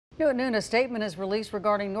New at noon, a statement is released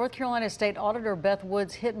regarding North Carolina State Auditor Beth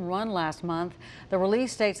Wood's hit and run last month. The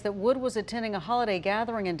release states that Wood was attending a holiday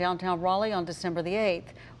gathering in downtown Raleigh on December the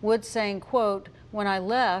 8th. Wood saying, quote, "When I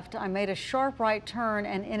left, I made a sharp right turn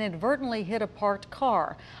and inadvertently hit a parked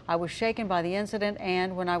car. I was shaken by the incident,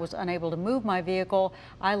 and when I was unable to move my vehicle,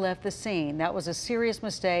 I left the scene. That was a serious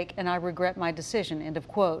mistake, and I regret my decision," end of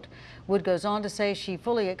quote. Wood goes on to say she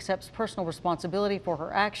fully accepts personal responsibility for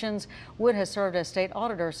her actions. Wood has served as state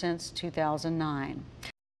auditor since 2009.